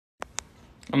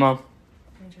Mom,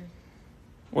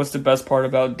 what's the best part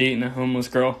about dating a homeless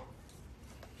girl?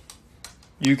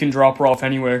 You can drop her off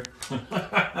anywhere.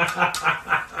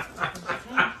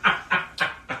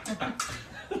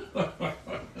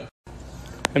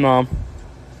 Hey, Mom.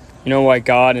 You know why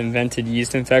God invented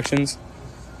yeast infections?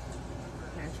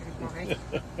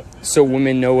 So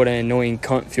women know what an annoying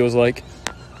cunt feels like.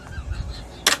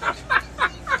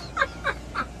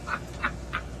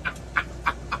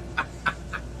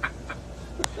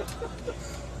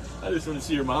 I just want to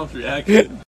see your mom's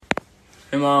reaction.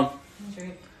 Hey, Mom.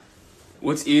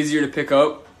 What's easier to pick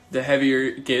up the heavier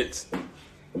it gets?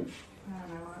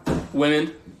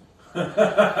 Women. That's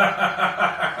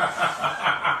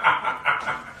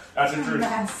the truth.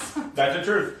 That's the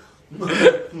truth.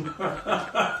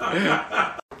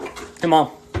 Hey, Mom.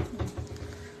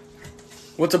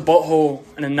 What's a butthole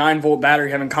and a 9-volt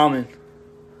battery have in common?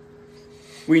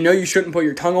 We know you shouldn't put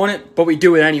your tongue on it, but we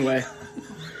do it anyway.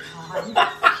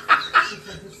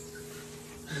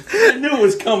 I knew it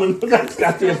was coming, but that's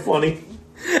got to be funny.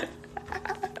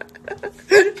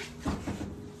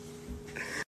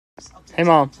 Hey,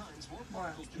 Mom.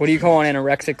 What do you call an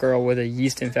anorexic girl with a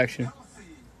yeast infection?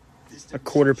 A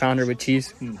quarter pounder with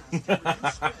cheese. Oh,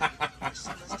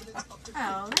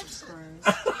 that's gross.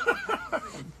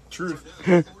 Truth.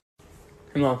 Hey,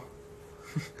 Mom.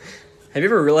 Have you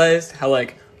ever realized how,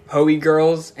 like, hoey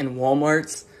girls and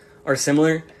Walmarts are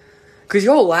similar? Because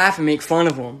you all laugh and make fun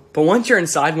of them. But once you're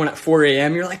inside one at 4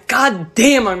 a.m., you're like, God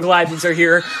damn, I'm glad these are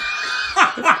here.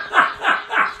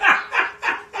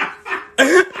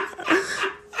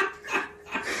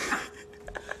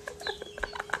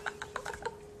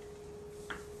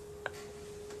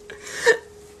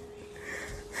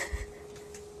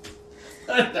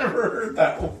 I've never heard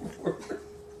that one before.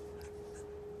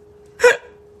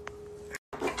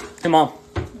 Hey, Mom.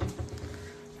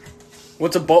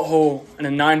 What's a butthole and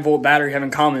a 9-volt battery have in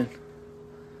common?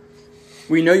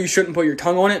 We know you shouldn't put your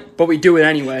tongue on it, but we do it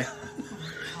anyway.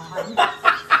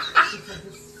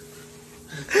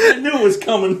 I knew it was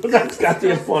coming, but that's got to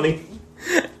be funny.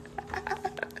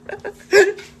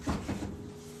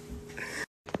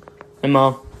 Hey,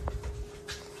 Mom.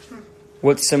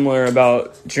 What's similar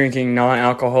about drinking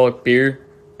non-alcoholic beer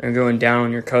and going down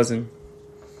on your cousin?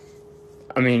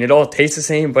 I mean, it all tastes the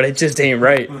same, but it just ain't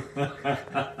right.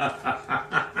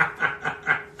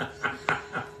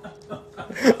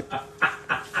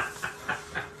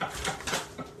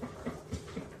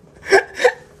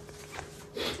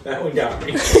 That one got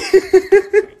me.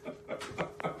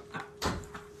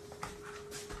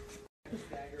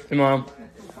 Hey, Mom.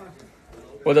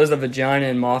 What does the vagina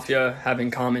and mafia have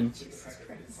in common?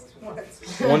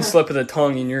 One slip of the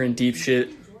tongue and you're in deep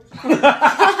shit.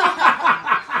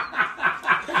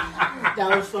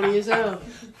 That was funny as hell.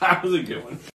 That was a good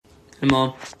one. Hey,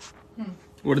 Mom.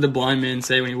 What did the blind man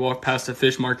say when he walked past the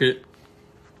fish market?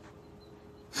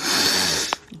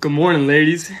 Good morning,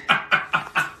 ladies.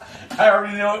 I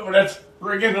already know it, but that's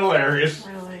friggin' hilarious.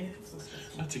 Really?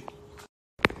 That's a...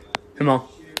 Hey, Mom.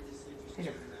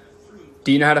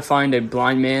 Do you know how to find a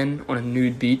blind man on a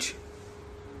nude beach?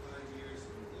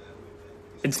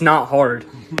 It's not hard.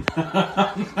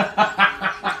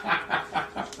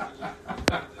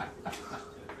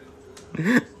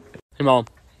 Hey, Mom.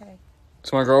 Hey.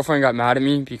 So my girlfriend got mad at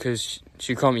me because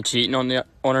she called me cheating on her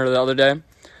the other day.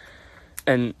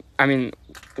 And I mean,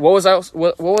 what was I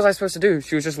supposed to do?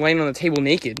 She was just laying on the table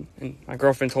naked, and my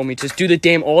girlfriend told me just do the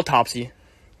damn autopsy.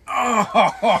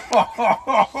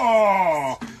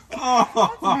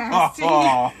 Nasty.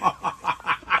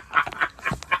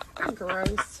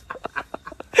 Gross.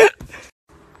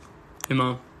 Hey,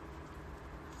 Mom.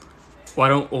 Why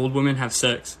don't old women have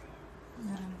sex?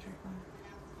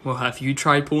 Well, have you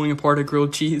tried pulling apart a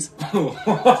grilled cheese? Hey.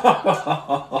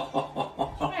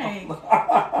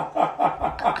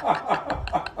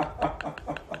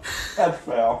 That's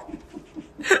foul.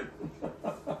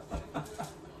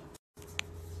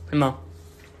 Hey, Mom.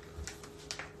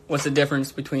 What's the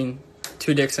difference between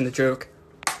two dicks and a joke?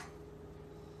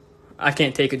 I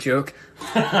can't take a joke.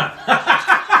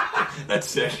 That's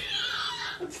sick.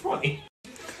 That's funny.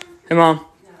 Hey, Mom.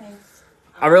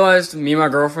 I realized me and my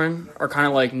girlfriend are kind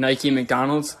of like Nike and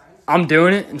McDonald's. I'm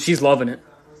doing it, and she's loving it.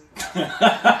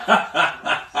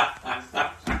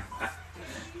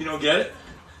 You don't get it?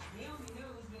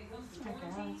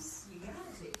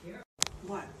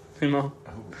 What? Hey, Mom.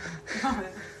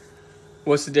 What?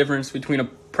 What's the difference between a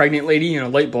pregnant lady and a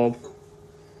light bulb?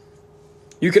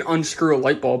 You can unscrew a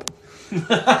light bulb.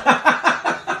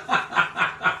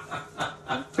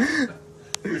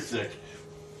 You're sick.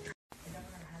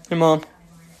 Hey, Mom.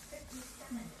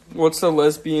 What's the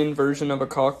lesbian version of a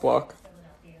cock block?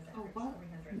 Oh, what?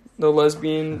 the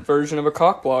lesbian version of a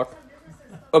cock block.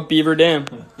 A beaver dam.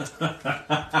 The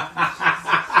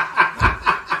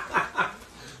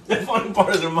funny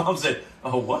part is their mom said,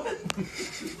 "Oh, what?"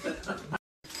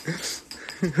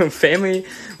 A family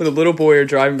with a little boy are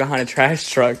driving behind a trash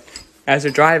truck. As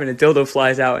they're driving, a dildo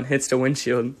flies out and hits the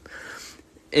windshield.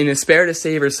 In despair to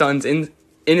save her son's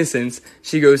innocence,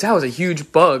 she goes, "That was a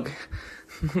huge bug."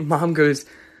 Son goes,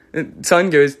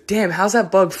 "Damn, how's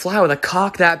that bug fly with a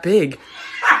cock that big?"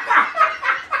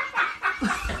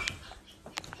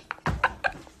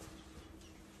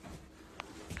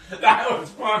 That was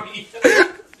funny.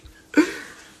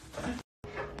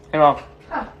 Hey, Mom.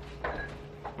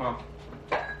 Mom.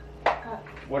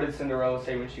 What did Cinderella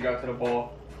say when she got to the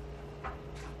ball?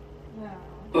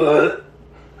 No.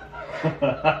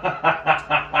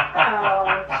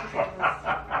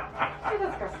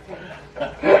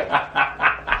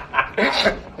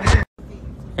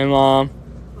 Hey, Mom.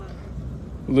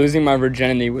 Losing my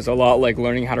virginity was a lot like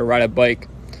learning how to ride a bike.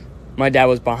 My dad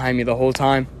was behind me the whole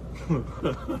time. You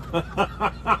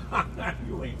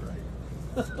ain't right.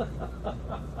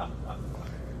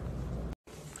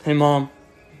 Hey, Mom.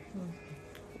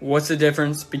 What's the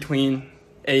difference between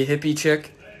a hippie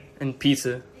chick and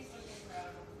pizza?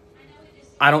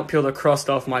 I don't peel the crust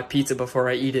off my pizza before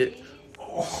I eat it.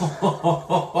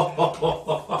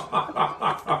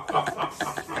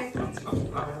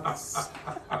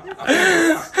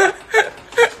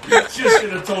 You just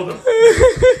should have told him.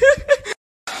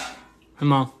 Hey,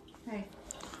 Mom. Hey.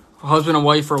 A husband and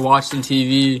wife are watching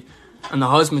TV, and the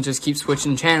husband just keeps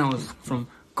switching channels from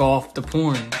golf to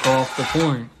porn, golf to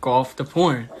porn, golf to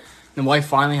porn. And the wife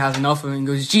finally has enough of it and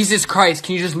goes, "Jesus Christ,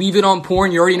 can you just leave it on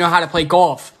porn? You already know how to play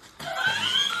golf."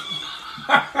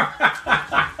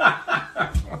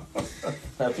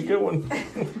 That's a good one.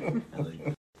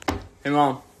 Hey,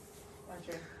 Mom.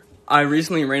 I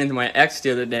recently ran into my ex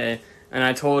the other day, and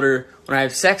I told her, when I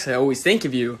have sex, I always think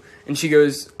of you. And she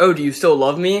goes, "Oh, do you still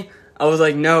love me?" I was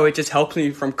like, "No, it just helps me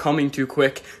from coming too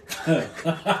quick." You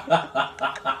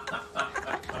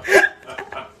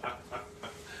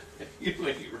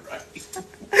ain't right.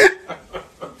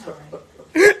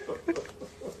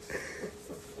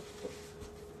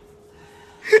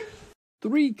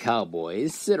 Three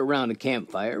cowboys sit around a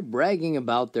campfire bragging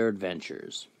about their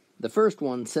adventures. The first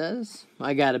one says,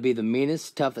 "I gotta be the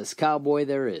meanest, toughest cowboy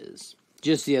there is.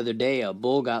 Just the other day, a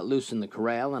bull got loose in the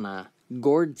corral and I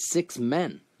gored 6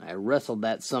 men. I wrestled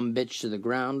that sumbitch to the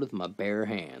ground with my bare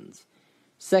hands."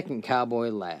 Second cowboy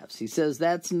laughs. He says,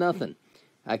 "That's nothing.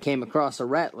 I came across a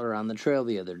rattler on the trail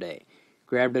the other day,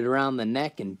 grabbed it around the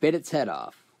neck and bit its head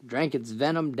off, drank its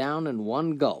venom down in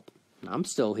one gulp. I'm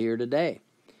still here today."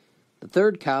 The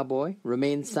third cowboy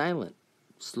remains silent,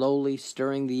 slowly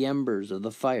stirring the embers of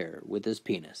the fire with his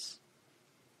penis.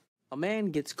 A man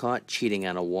gets caught cheating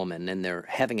on a woman, and they're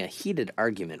having a heated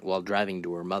argument while driving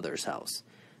to her mother's house.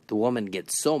 The woman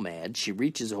gets so mad, she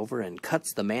reaches over and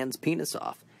cuts the man's penis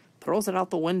off, throws it out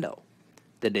the window.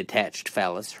 The detached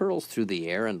phallus hurls through the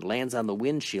air and lands on the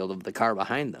windshield of the car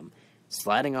behind them,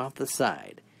 sliding off the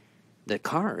side. The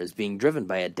car is being driven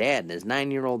by a dad and his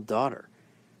 9-year-old daughter.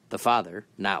 The father,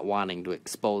 not wanting to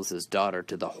expose his daughter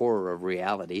to the horror of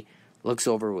reality, looks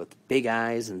over with big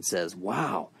eyes and says,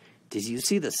 "Wow, did you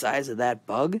see the size of that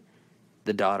bug?"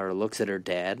 The daughter looks at her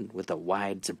dad with a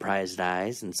wide, surprised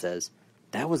eyes and says,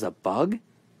 "That was a bug?"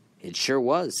 "It sure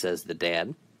was," says the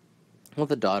dad. Well,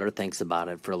 the daughter thinks about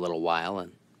it for a little while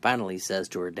and finally says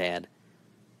to her dad,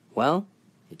 "Well,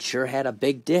 it sure had a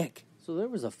big dick." So there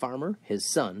was a farmer,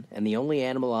 his son, and the only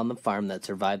animal on the farm that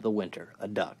survived the winter, a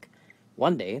duck.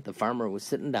 One day, the farmer was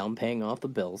sitting down paying off the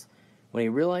bills when he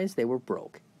realized they were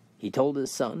broke. He told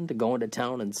his son to go into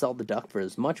town and sell the duck for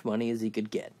as much money as he could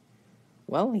get.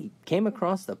 Well, he came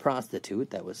across the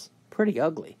prostitute that was pretty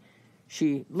ugly.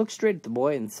 She looked straight at the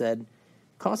boy and said,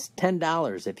 "Costs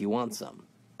 $10 if you want some."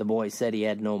 The boy said he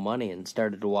had no money and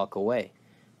started to walk away.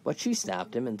 But she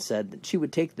stopped him and said that she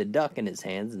would take the duck in his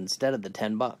hands instead of the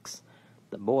 $10.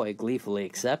 The boy gleefully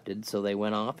accepted, so they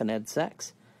went off and had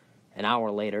sex. An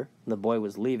hour later, the boy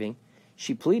was leaving.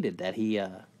 She pleaded that he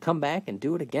come back and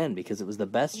do it again because it was the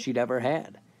best she'd ever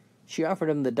had. She offered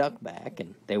him the duck back,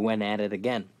 and they went at it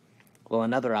again. Well,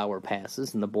 another hour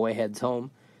passes, and the boy heads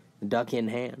home, the duck in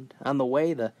hand. On the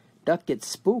way, the duck gets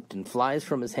spooked and flies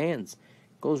from his hands,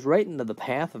 goes right into the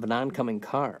path of an oncoming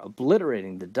car,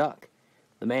 obliterating the duck.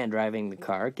 The man driving the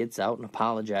car gets out and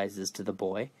apologizes to the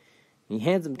boy. He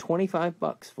hands him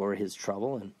 $25 for his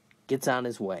trouble and gets on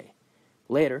his way.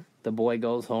 Later, the boy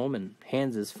goes home and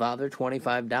hands his father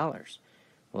 $25.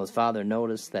 Well, his father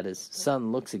noticed that his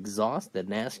son looks exhausted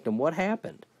and asked him what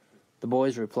happened. The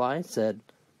boy's reply said,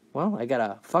 Well, I got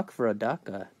a fuck for a duck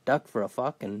for a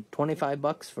fuck, and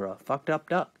 $25 for a fucked up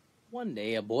duck. One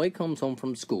day, a boy comes home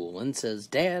from school and says,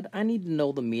 Dad, I need to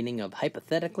know the meaning of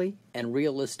hypothetically and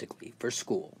realistically for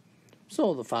school.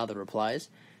 So the father replies,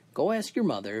 Go ask your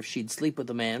mother if she'd sleep with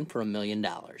a man for $1 million.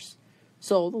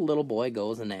 So the little boy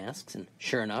goes and asks, and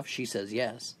sure enough, she says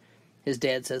yes. His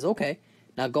dad says, Okay,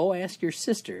 now go ask your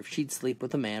sister if she'd sleep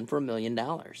with a man for $1 million.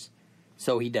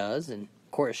 So he does, and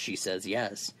of course she says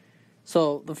yes.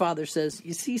 So the father says,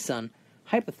 You see, son,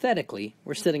 hypothetically,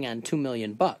 we're sitting on $2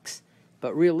 million,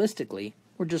 but realistically,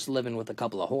 we're just living with a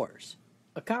couple of whores.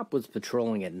 A cop was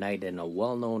patrolling at night in a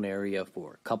well-known area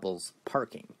for couples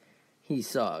parking. He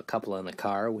saw a couple in the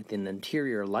car with an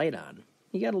interior light on.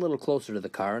 He got a little closer to the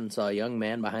car and saw a young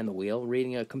man behind the wheel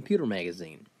reading a computer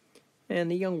magazine. And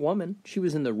the young woman, she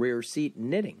was in the rear seat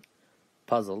knitting.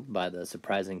 Puzzled by the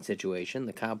surprising situation,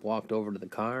 the cop walked over to the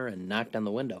car and knocked on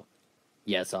the window.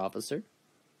 Yes, officer.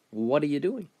 What are you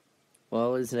doing?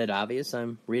 Well, isn't it obvious?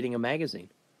 I'm reading a magazine.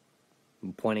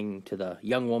 Pointing to the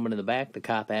young woman in the back, the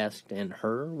cop asked, And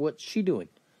her? What's she doing?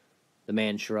 The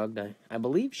man shrugged. I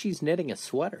believe she's knitting a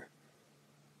sweater.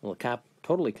 Well, the cop,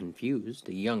 totally confused,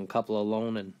 a young couple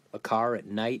alone in a car at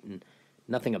night and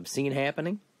nothing obscene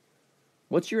happening.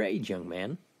 What's your age, young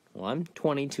man? Well, I'm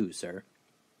 22, sir.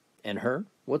 And her?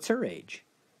 What's her age?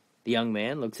 The young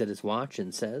man looks at his watch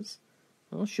and says,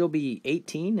 Well, she'll be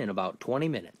 18 in about 20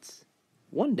 minutes.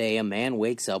 One day, a man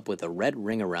wakes up with a red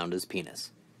ring around his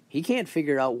penis. He can't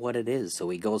figure out what it is, so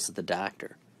he goes to the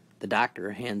doctor. The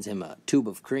doctor hands him a tube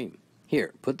of cream.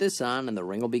 Here, put this on and the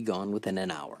ring will be gone within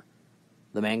an hour.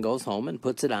 The man goes home and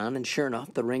puts it on, and sure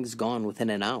enough, the ring's gone within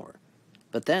an hour.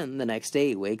 But then, the next day,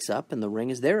 he wakes up and the ring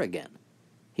is there again.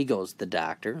 He goes to the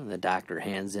doctor, and the doctor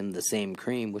hands him the same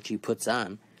cream, which he puts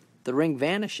on. The ring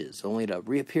vanishes, only to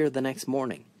reappear the next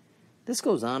morning. This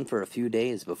goes on for a few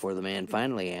days before the man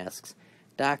finally asks,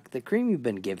 Doc, the cream you've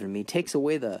been giving me takes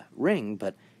away the ring,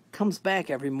 but comes back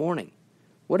every morning.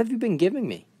 What have you been giving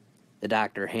me? The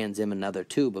doctor hands him another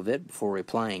tube of it before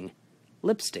replying,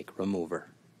 Lipstick remover.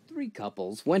 3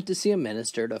 couples went to see a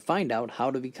minister to find out how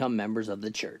to become members of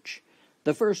the church.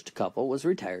 The first couple was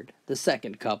retired, the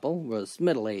second couple was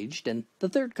middle-aged, and the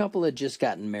third couple had just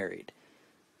gotten married.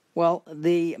 Well,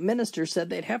 the minister said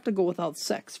they'd have to go without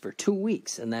sex for 2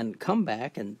 weeks and then come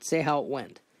back and say how it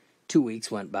went. 2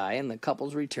 weeks went by and the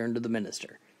couples returned to the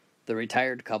minister. The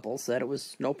retired couple said it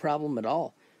was no problem at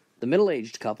all. The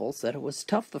middle-aged couple said it was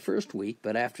tough the first week,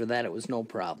 but after that it was no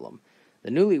problem.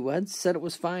 The newlyweds said it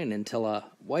was fine until a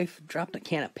wife dropped a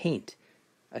can of paint.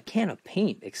 A can of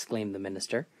paint, exclaimed the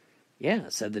minister. Yeah,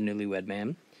 said the newlywed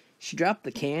man. She dropped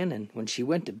the can, and when she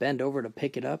went to bend over to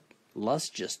pick it up,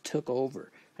 lust just took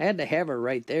over. I had to have her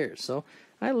right there, so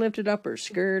I lifted up her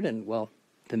skirt, and, well,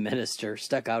 the minister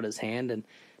stuck out his hand and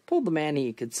told the man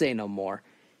he could say no more.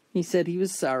 He said he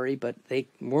was sorry, but they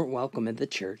weren't welcome at the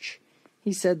church.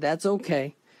 He said that's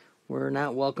okay. We're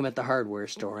not welcome at the hardware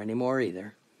store anymore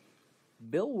either.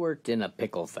 Bill worked in a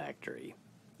pickle factory.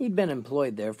 He'd been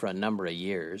employed there for a number of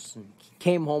years. He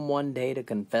came home one day to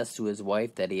confess to his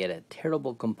wife that he had a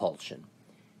terrible compulsion.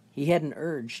 He had an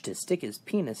urge to stick his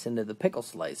penis into the pickle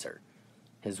slicer.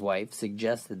 His wife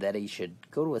suggested that he should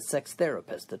go to a sex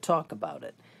therapist to talk about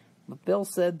it, but Bill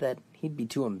said that he'd be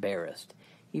too embarrassed.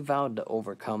 He vowed to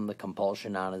overcome the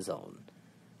compulsion on his own.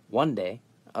 One day,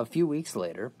 a few weeks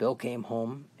later, Bill came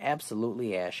home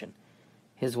absolutely ashen.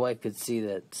 His wife could see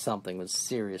that something was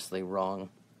seriously wrong.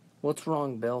 What's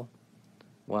wrong, Bill?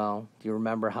 Well, do you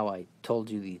remember how I told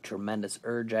you the tremendous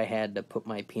urge I had to put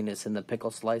my penis in the pickle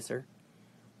slicer?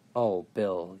 Oh,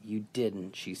 Bill, you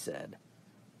didn't, she said.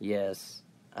 Yes,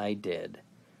 I did.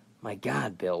 My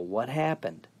God, Bill, what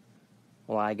happened?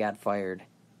 Well, I got fired.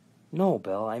 No,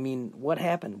 Bill, I mean, what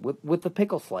happened with the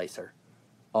pickle slicer?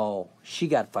 Oh, she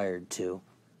got fired too.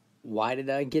 Why did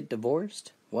I get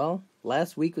divorced? Well,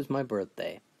 last week was my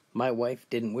birthday. My wife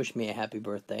didn't wish me a happy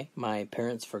birthday. My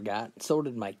parents forgot. So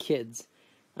did my kids.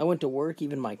 I went to work.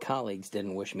 Even my colleagues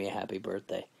didn't wish me a happy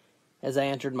birthday. As I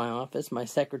entered my office, my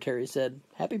secretary said,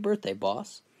 "Happy birthday,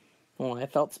 boss." Well, I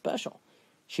felt special.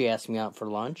 She asked me out for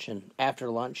lunch, and after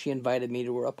lunch she invited me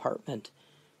to her apartment.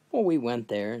 Well, we went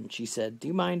there, and she said, "Do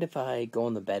you mind if I go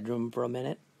in the bedroom for a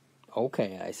minute?"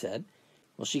 "Okay," I said.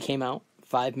 Well, she came out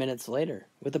 5 minutes later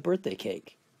with a birthday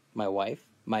cake. My wife,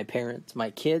 my parents, my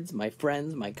kids, my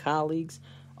friends, my colleagues,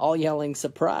 all yelling,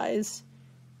 "Surprise!"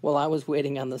 Well, I was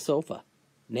waiting on the sofa,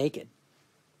 naked.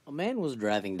 A man was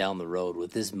driving down the road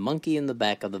with his monkey in the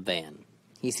back of the van.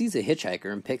 He sees a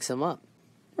hitchhiker and picks him up.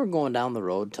 We're going down the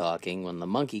road talking when the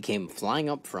monkey came flying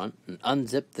up front and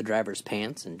unzipped the driver's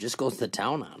pants and just goes to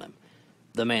town on him.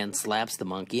 The man slaps the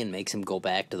monkey and makes him go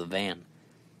back to the van.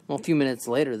 Well, a few minutes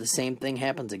later, the same thing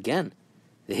happens again.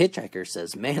 The hitchhiker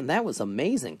says, "Man, that was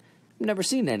amazing. I've never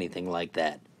seen anything like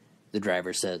that." The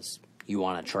driver says, "You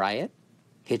want to try it?"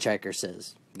 Hitchhiker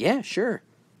says, "Yeah, sure.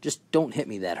 Just don't hit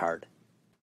me that hard."